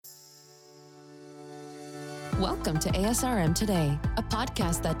Welcome to ASRM Today, a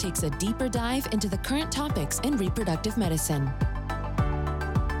podcast that takes a deeper dive into the current topics in reproductive medicine.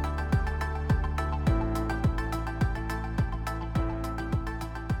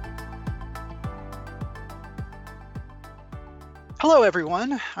 Hello,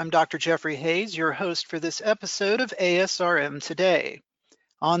 everyone. I'm Dr. Jeffrey Hayes, your host for this episode of ASRM Today.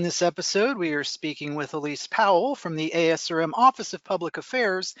 On this episode, we are speaking with Elise Powell from the ASRM Office of Public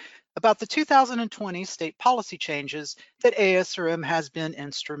Affairs about the 2020 state policy changes that ASRM has been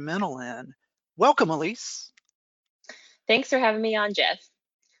instrumental in. Welcome, Elise. Thanks for having me on, Jeff.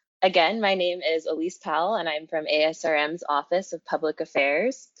 Again, my name is Elise Powell, and I'm from ASRM's Office of Public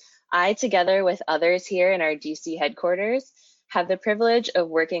Affairs. I, together with others here in our DC headquarters, have the privilege of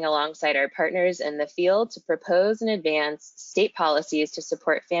working alongside our partners in the field to propose and advance state policies to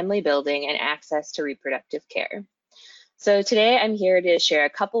support family building and access to reproductive care. So today I'm here to share a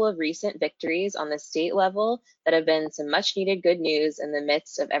couple of recent victories on the state level that have been some much needed good news in the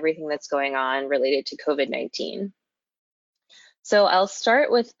midst of everything that's going on related to COVID-19. So I'll start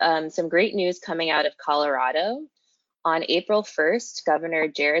with some great news coming out of Colorado. On April 1st, Governor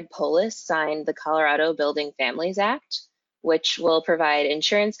Jared Polis signed the Colorado Building Families Act, which will provide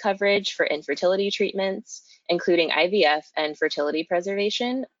insurance coverage for infertility treatments, including IVF and fertility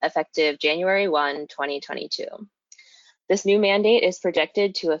preservation, effective January 1, 2022. This new mandate is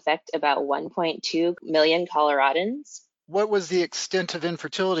projected to affect about 1.2 million Coloradans. What was the extent of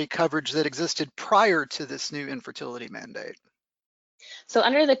infertility coverage that existed prior to this new infertility mandate? So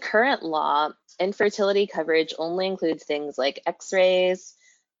under the current law, infertility coverage only includes things like x-rays,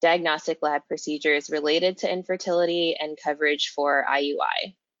 diagnostic lab procedures related to infertility, and coverage for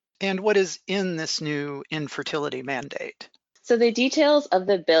IUI. And what is in this new infertility mandate? So the details of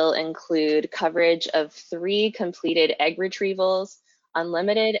the bill include coverage of 3 completed egg retrievals,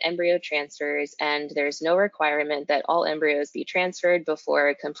 unlimited embryo transfers, and there's no requirement that all embryos be transferred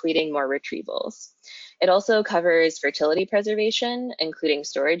before completing more retrievals. It also covers fertility preservation, including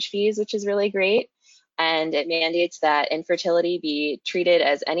storage fees, which is really great. And it mandates that infertility be treated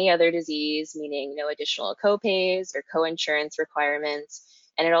as any other disease, meaning no additional co-pays or co-insurance requirements.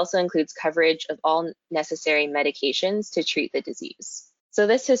 And it also includes coverage of all necessary medications to treat the disease. So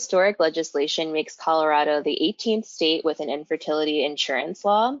this historic legislation makes Colorado the 18th state with an infertility insurance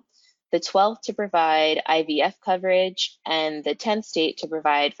law, the 12th to provide IVF coverage, and the 10th state to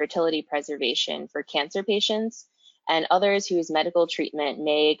provide fertility preservation for cancer patients and others whose medical treatment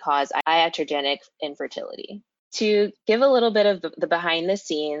may cause iatrogenic infertility. To give a little bit of the behind the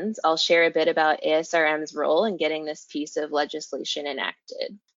scenes, I'll share a bit about ASRM's role in getting this piece of legislation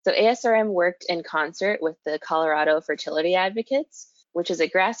enacted. So ASRM worked in concert with the Colorado Fertility Advocates, which is a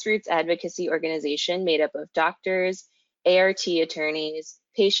grassroots advocacy organization made up of doctors, ART attorneys,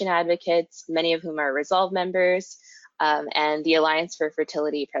 patient advocates, many of whom are Resolve members, and the Alliance for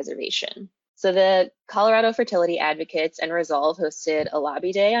Fertility Preservation. So the Colorado Fertility Advocates and Resolve hosted a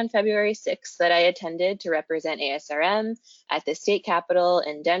lobby day on February 6th that I attended to represent ASRM at the state capitol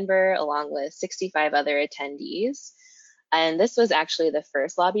in Denver, along with 65 other attendees. And this was actually the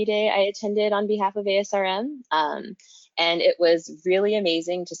first lobby day I attended on behalf of ASRM. And it was really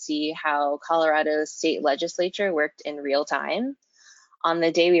amazing to see how Colorado's state legislature worked in real time. On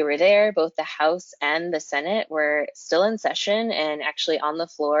the day we were there, both the House and the Senate were still in session and actually on the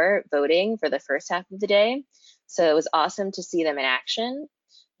floor voting for the first half of the day. So it was awesome to see them in action.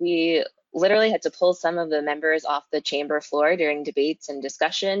 We literally had to pull some of the members off the chamber floor during debates and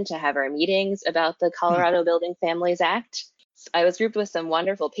discussion to have our meetings about the Colorado Building Families Act. I was grouped with some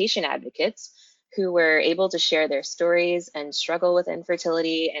wonderful patient advocates who were able to share their stories and struggle with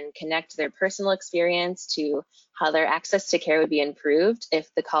infertility and connect their personal experience to how their access to care would be improved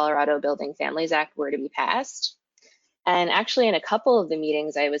if the Colorado Building Families Act were to be passed. And actually in a couple of the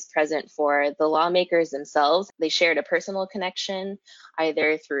meetings I was present for, the lawmakers themselves, they shared a personal connection,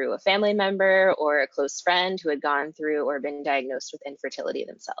 either through a family member or a close friend who had gone through or been diagnosed with infertility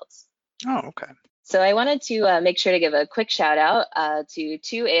themselves. Oh, okay. So I wanted to make sure to give a quick shout out to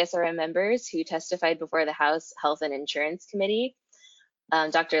 2 ASRM members who testified before the House Health and Insurance Committee,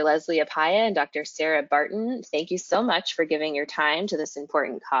 Dr. Leslie Apaya and Dr. Sarah Barton. Thank you so much for giving your time to this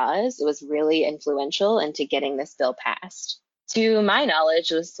important cause. It was really influential into getting this bill passed. To my knowledge,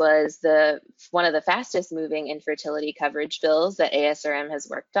 this was one of the fastest moving infertility coverage bills that ASRM has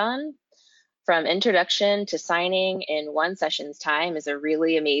worked on. From introduction to signing in one session's time is a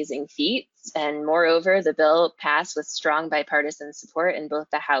really amazing feat. And moreover, the bill passed with strong bipartisan support in both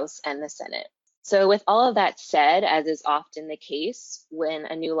the House and the Senate. So with all of that said, as is often the case when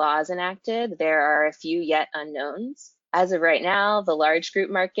a new law is enacted, there are a few yet unknowns. As of right now, the large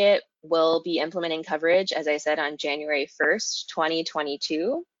group market will be implementing coverage, as I said, on January 1st,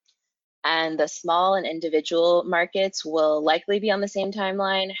 2022. And the small and individual markets will likely be on the same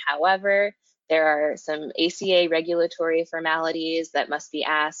timeline. However, there are some ACA regulatory formalities that must be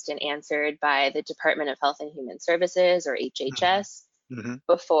asked and answered by the Department of Health and Human Services, or HHS,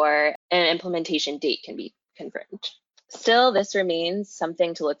 before an implementation date can be confirmed. Still, this remains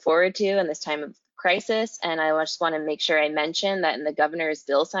something to look forward to in this time of crisis, and I just want to make sure I mention that in the governor's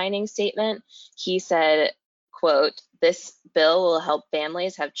bill signing statement, he said, quote, "This bill will help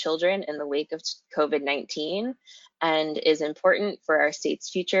families have children in the wake of COVID-19 and is important for our state's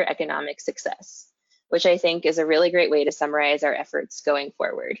future economic success," which I think is a really great way to summarize our efforts going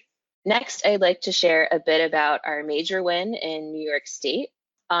forward. Next, I'd like to share a bit about our major win in New York State.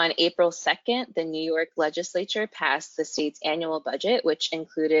 On April 2nd, the New York legislature passed the state's annual budget, which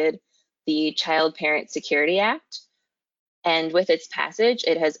included the Child Parent Security Act. And with its passage,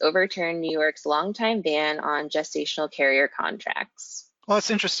 it has overturned New York's longtime ban on gestational carrier contracts. Well,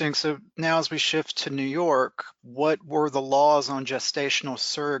 that's interesting. So now as we shift to New York, what were the laws on gestational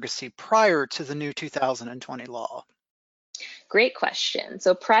surrogacy prior to the new 2020 law? Great question.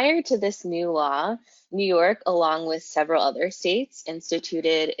 So prior to this new law, New York, along with several other states,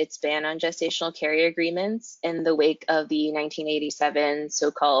 instituted its ban on gestational carrier agreements in the wake of the 1987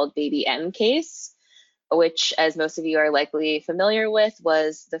 so-called Baby M case, which, as most of you are likely familiar with,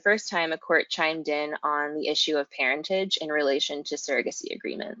 was the first time a court chimed in on the issue of parentage in relation to surrogacy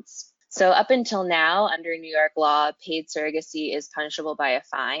agreements. So up until now, under New York law, paid surrogacy is punishable by a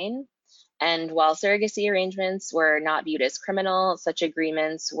fine. And while surrogacy arrangements were not viewed as criminal, such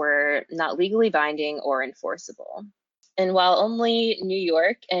agreements were not legally binding or enforceable. And while only New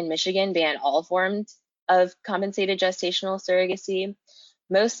York and Michigan ban all forms of compensated gestational surrogacy,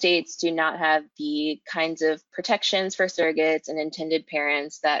 most states do not have the kinds of protections for surrogates and intended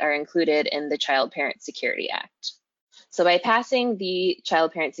parents that are included in the Child Parent Security Act. So by passing the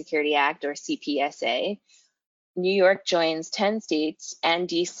Child Parent Security Act, or CPSA, New York joins 10 states and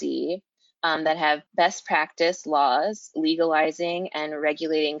DC that have best practice laws legalizing and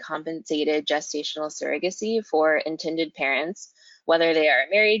regulating compensated gestational surrogacy for intended parents, whether they are a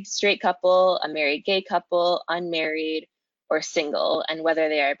married straight couple, a married gay couple, unmarried, or single, and whether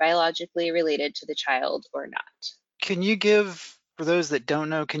they are biologically related to the child or not. Can you give, for those that don't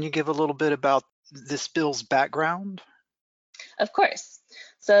know, can you give a little bit about this bill's background? Of course.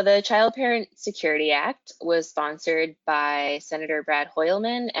 So the Child Parent Security Act was sponsored by Senator Brad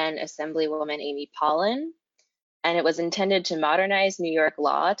Hoylman and Assemblywoman Amy Paulin, and it was intended to modernize New York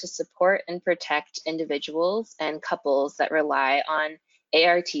law to support and protect individuals and couples that rely on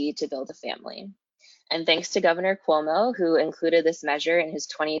ART to build a family. And thanks to Governor Cuomo, who included this measure in his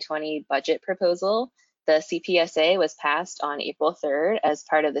 2020 budget proposal, the CPSA was passed on April 3rd as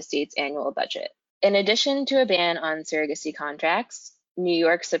part of the state's annual budget. In addition to a ban on surrogacy contracts, New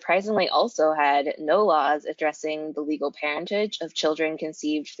York surprisingly also had no laws addressing the legal parentage of children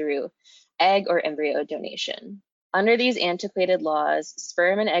conceived through egg or embryo donation. Under these antiquated laws,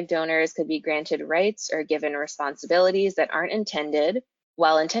 sperm and egg donors could be granted rights or given responsibilities that aren't intended,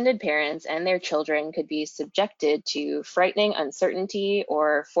 while intended parents and their children could be subjected to frightening uncertainty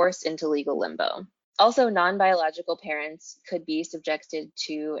or forced into legal limbo. Also, non-biological parents could be subjected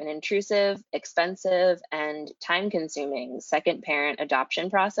to an intrusive, expensive, and time-consuming second parent adoption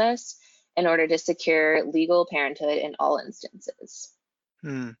process in order to secure legal parenthood in all instances.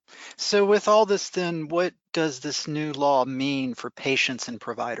 So with all this then, what does this new law mean for patients and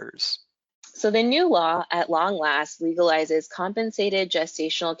providers? So the new law, at long last, legalizes compensated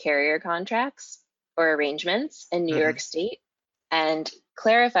gestational carrier contracts or arrangements in New York State and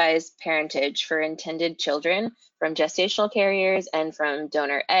clarifies parentage for intended children from gestational carriers and from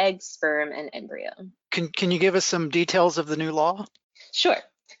donor eggs, sperm, and embryo. Can you give us some details of the new law? Sure.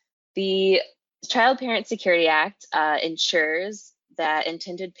 The Child Parent Security Act ensures that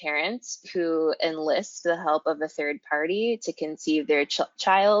intended parents who enlist the help of a third party to conceive their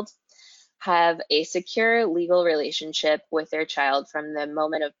child have a secure legal relationship with their child from the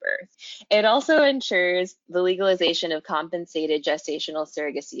moment of birth. It also ensures the legalization of compensated gestational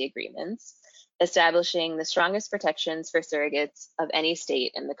surrogacy agreements, establishing the strongest protections for surrogates of any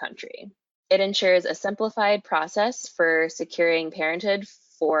state in the country. It ensures a simplified process for securing parenthood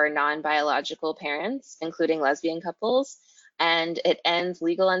for non-biological parents, including lesbian couples, and it ends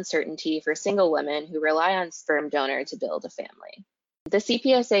legal uncertainty for single women who rely on sperm donor to build a family. The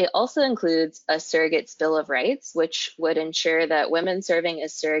CPSA also includes a surrogate's Bill of Rights, which would ensure that women serving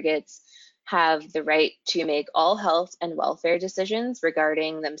as surrogates have the right to make all health and welfare decisions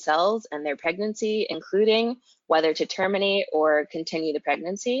regarding themselves and their pregnancy, including whether to terminate or continue the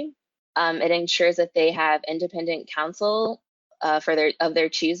pregnancy. It ensures that they have independent counsel of their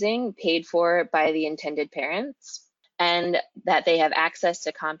choosing, paid for by the intended parents, and that they have access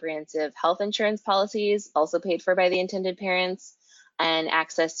to comprehensive health insurance policies, also paid for by the intended parents, and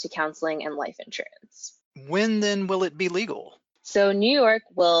access to counseling and life insurance. When then will it be legal? So New York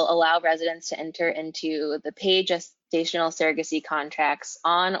will allow residents to enter into the paid gestational surrogacy contracts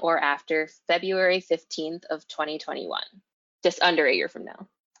on or after February 15th of 2021, just under a year from now.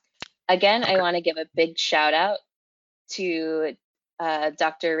 Again, Okay. I want to give a big shout out to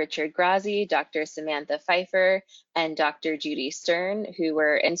Dr. Richard Grazi, Dr. Samantha Pfeiffer, and Dr. Judy Stern, who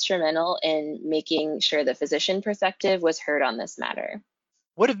were instrumental in making sure the physician perspective was heard on this matter.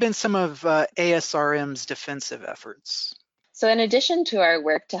 What have been some of ASRM's defensive efforts? So in addition to our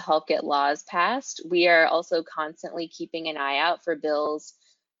work to help get laws passed, we are also constantly keeping an eye out for bills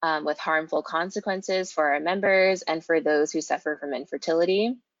with harmful consequences for our members and for those who suffer from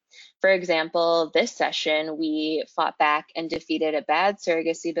infertility. For example, this session, we fought back and defeated a bad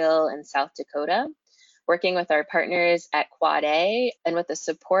surrogacy bill in South Dakota, working with our partners at Quad A and with the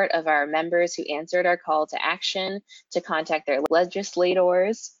support of our members who answered our call to action to contact their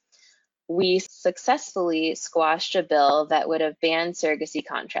legislators. We successfully squashed a bill that would have banned surrogacy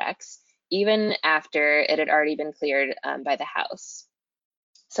contracts, even after it had already been cleared by the House.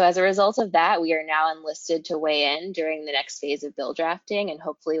 So as a result of that, we are now enlisted to weigh in during the next phase of bill drafting, and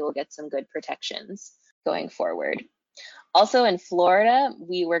hopefully we'll get some good protections going forward. Also in Florida,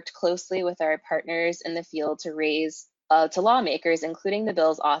 we worked closely with our partners in the field to raise to lawmakers, including the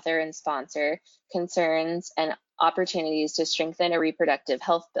bill's author and sponsor, concerns and opportunities to strengthen a reproductive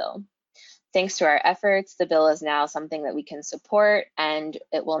health bill. Thanks to our efforts, the bill is now something that we can support, and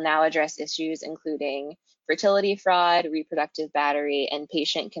it will now address issues including fertility fraud, reproductive battery, and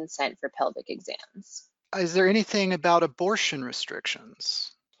patient consent for pelvic exams. Is there anything about abortion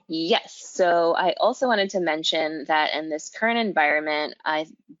restrictions? Yes, so I also wanted to mention that in this current environment,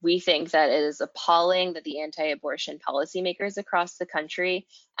 we think that it is appalling that the anti-abortion policymakers across the country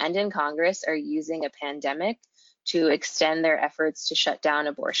and in Congress are using a pandemic to extend their efforts to shut down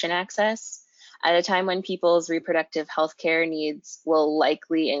abortion access. At a time when people's reproductive health care needs will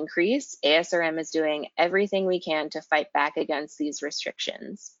likely increase, ASRM is doing everything we can to fight back against these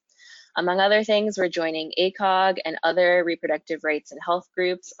restrictions. Among other things, we're joining ACOG and other reproductive rights and health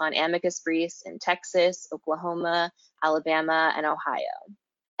groups on amicus briefs in Texas, Oklahoma, Alabama, and Ohio.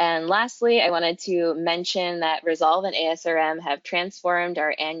 And lastly, I wanted to mention that Resolve and ASRM have transformed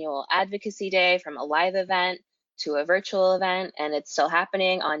our annual Advocacy Day from a live event to a virtual event, and it's still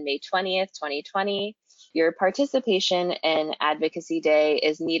happening on May 20th, 2020. Your participation in Advocacy Day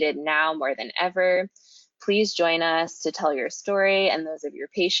is needed now more than ever. Please join us to tell your story and those of your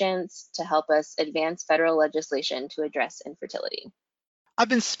patients to help us advance federal legislation to address infertility. I've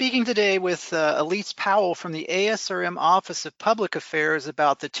been speaking today with Elise Powell from the ASRM Office of Public Affairs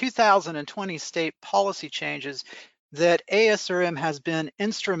about the 2020 state policy changes that ASRM has been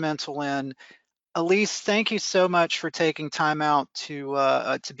instrumental in. Elise, thank you so much for taking time out to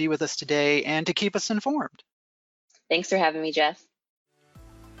be with us today and to keep us informed. Thanks for having me, Jeff.